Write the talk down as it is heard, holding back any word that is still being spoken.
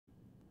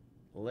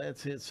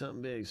Let's hit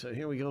something big. So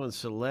here we go and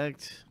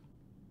select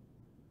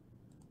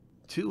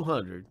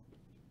 200.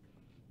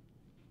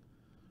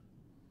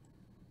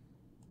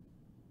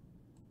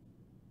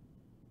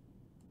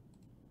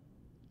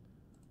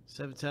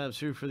 Seven times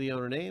through for the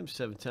owner name,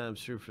 7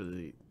 times through for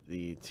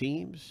the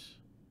teams.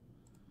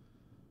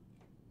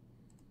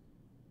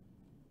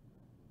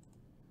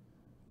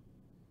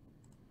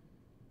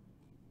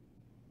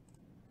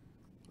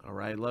 All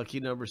right, lucky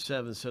number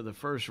 7. So the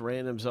first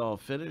random's all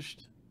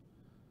finished.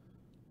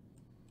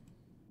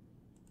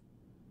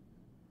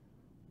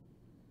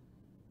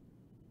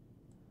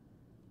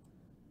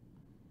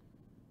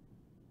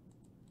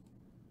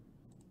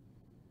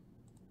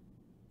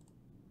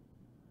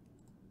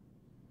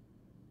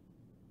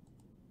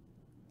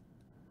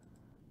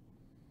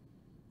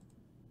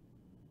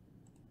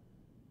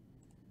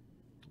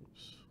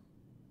 Oops.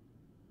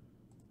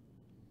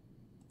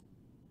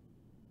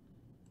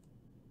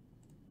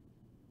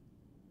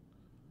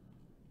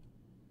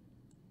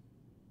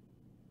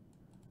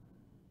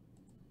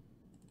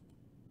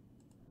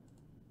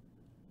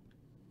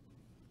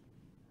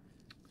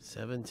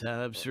 Seven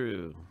times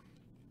through.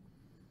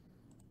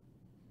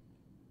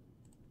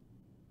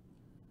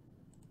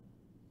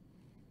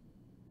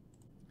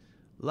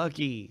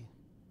 Lucky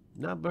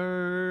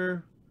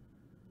number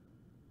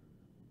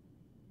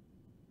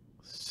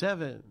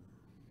 7.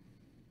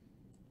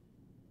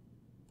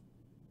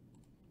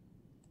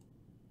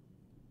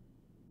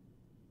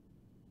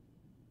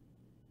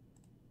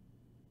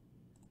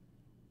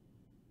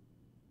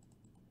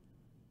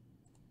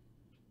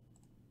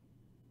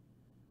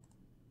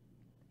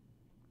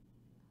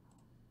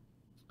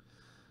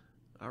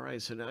 All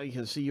right, so now you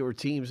can see your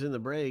teams in the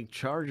break.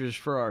 Chargers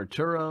for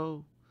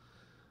Arturo.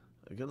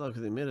 Good luck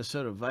with the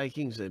Minnesota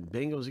Vikings and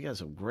Bengals. You got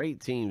some great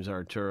teams,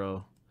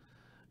 Arturo.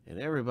 And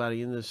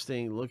everybody in this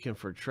thing looking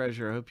for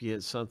treasure. I hope you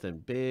hit something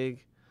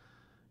big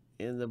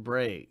in the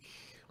break.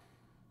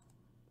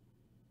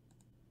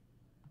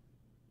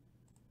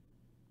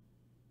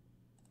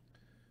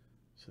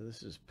 So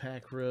this is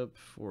Pack Rip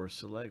for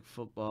Select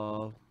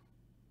Football.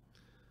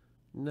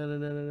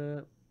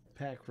 No.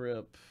 Pack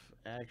Rip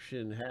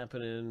action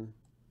happening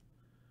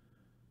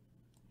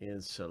in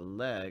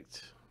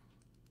Select.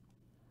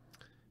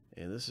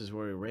 And this is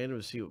where we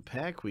random see what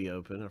pack we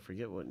open. I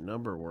forget what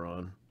number we're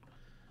on.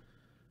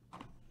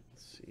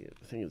 Let's see.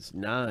 I think it's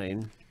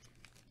 9.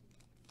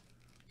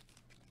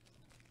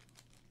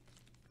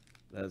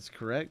 That's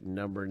correct.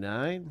 Number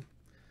 9.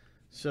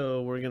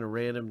 So we're going to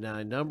random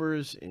 9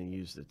 numbers and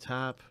use the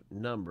top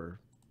number.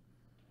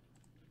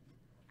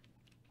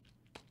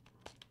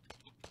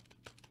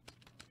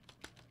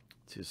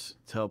 To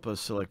help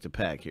us select a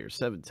pack here.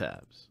 7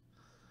 times.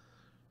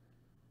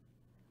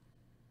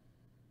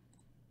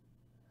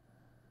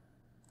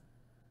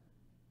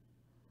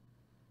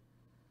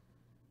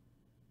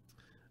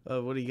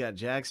 What do you got?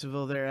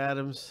 Jacksonville there,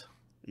 Adams?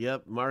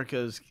 Yep,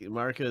 Marco's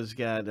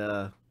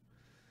got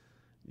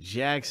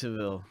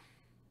Jacksonville.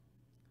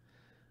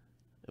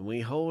 And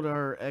we hold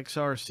our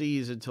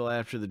XRCs until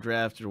after the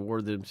draft to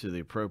award them to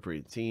the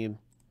appropriate team.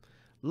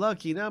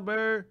 Lucky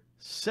number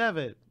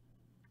 7.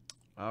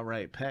 All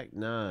right, pack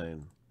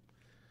 9.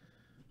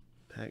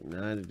 Pack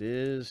 9 it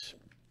is.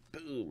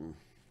 Boom.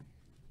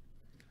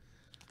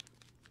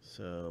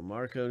 So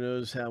Marco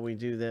knows how we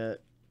do that.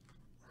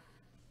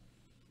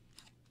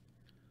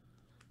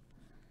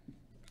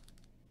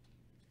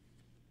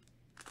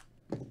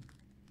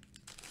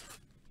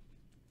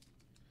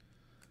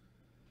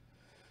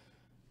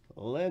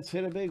 Let's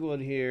hit a big one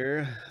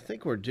here. I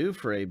think we're due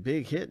for a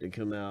big hit to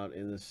come out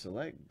in the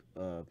select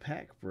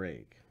pack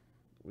break.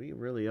 We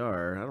really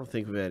are. I don't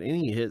think we've had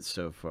any hits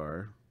so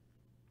far.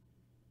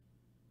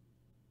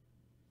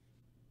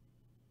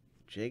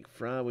 Jake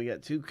Fromm. We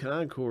got 2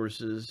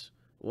 concourses.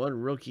 1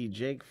 rookie,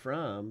 Jake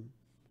Fromm.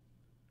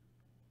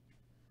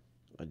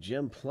 A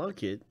Jim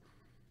Plunkett.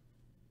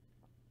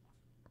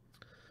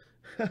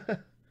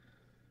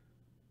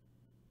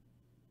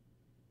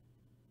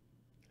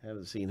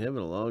 Haven't seen him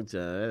in a long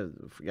time.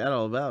 I forgot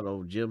all about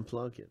old Jim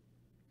Plunkett.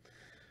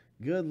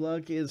 Good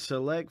luck in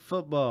select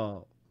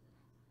football.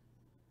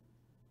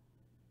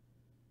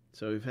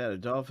 So we've had a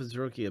Dolphins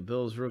rookie, a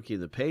Bills rookie,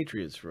 the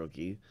Patriots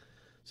rookie.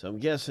 So I'm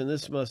guessing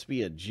this must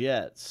be a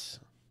Jets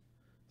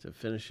to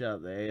finish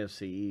out the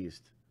AFC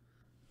East.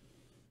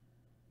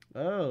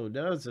 Oh,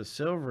 no, it's a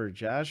silver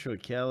Joshua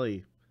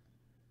Kelly.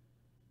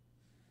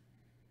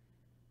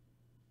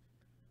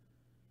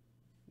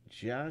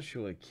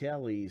 Joshua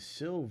Kelly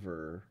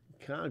silver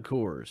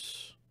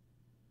concourse.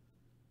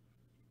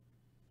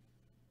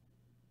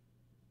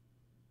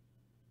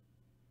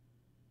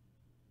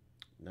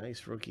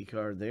 Nice rookie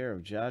card there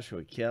of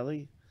Joshua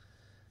Kelly.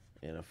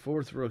 And a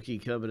 4th rookie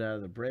coming out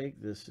of the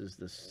break. This is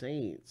the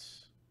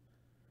Saints.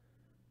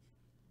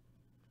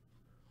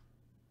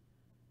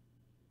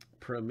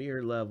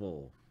 Premier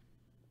level.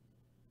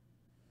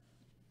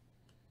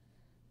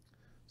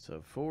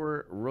 So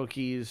 4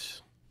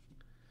 rookies.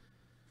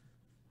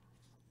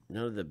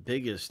 None of the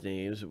biggest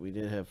names, but we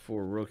did have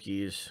 4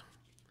 rookies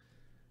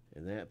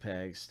in that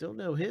pack. Still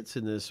no hits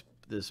in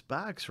this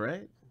box,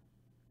 right?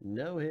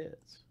 No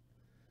hits.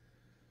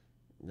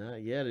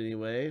 Not yet,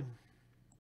 anyway.